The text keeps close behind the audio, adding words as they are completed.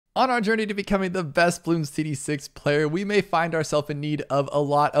On our journey to becoming the best Bloons TD 6 player, we may find ourselves in need of a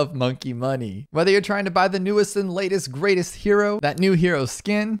lot of monkey money. Whether you're trying to buy the newest and latest greatest hero, that new hero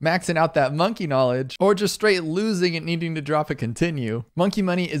skin, maxing out that monkey knowledge, or just straight losing and needing to drop a continue, monkey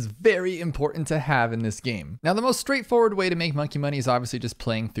money is very important to have in this game. Now, the most straightforward way to make monkey money is obviously just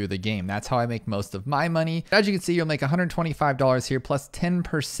playing through the game. That's how I make most of my money. As you can see, you'll make $125 here plus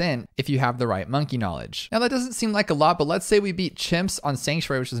 10% if you have the right monkey knowledge. Now, that doesn't seem like a lot, but let's say we beat chimps on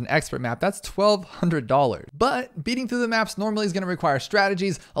Sanctuary, which is an expert map. That's $1,200. But beating through the maps normally is going to require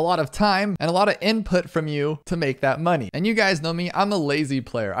strategies, a lot of time, and a lot of input from you to make that money. And you guys know me, I'm a lazy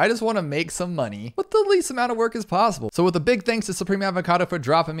player. I just want to make some money with the least amount of work as possible. So with a big thanks to Supreme Avocado for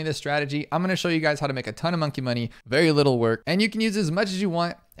dropping me this strategy, I'm going to show you guys how to make a ton of monkey money, very little work, and you can use as much as you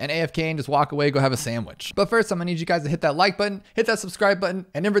want and AFK and just walk away, go have a sandwich. But first, I'm gonna need you guys to hit that like button, hit that subscribe button,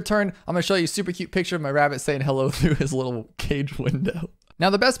 and in return, I'm gonna show you a super cute picture of my rabbit saying hello through his little cage window. Now,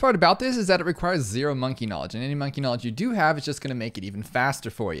 the best part about this is that it requires zero monkey knowledge, and any monkey knowledge you do have is just gonna make it even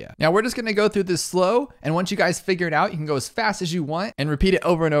faster for you. Now, we're just gonna go through this slow, and once you guys figure it out, you can go as fast as you want and repeat it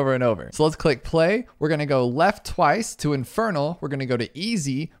over and over and over. So let's click play. We're gonna go left twice to infernal. We're gonna go to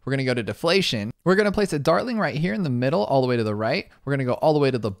easy. We're gonna go to deflation. We're gonna place a dartling right here in the middle, all the way to the right. We're gonna go all the way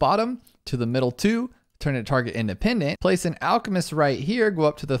to the bottom, to the middle two, turn it target independent, place an alchemist right here, go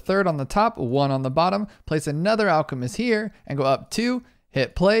up to the third on the top, one on the bottom, place another alchemist here, and go up two,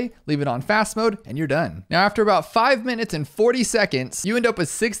 hit play, leave it on fast mode, and you're done. Now, after about 5 minutes and 40 seconds, you end up with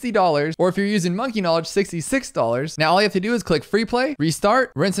 $60, or if you're using monkey knowledge, $66. Now, all you have to do is click free play,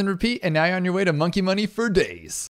 restart, rinse and repeat, and now you're on your way to monkey money for days.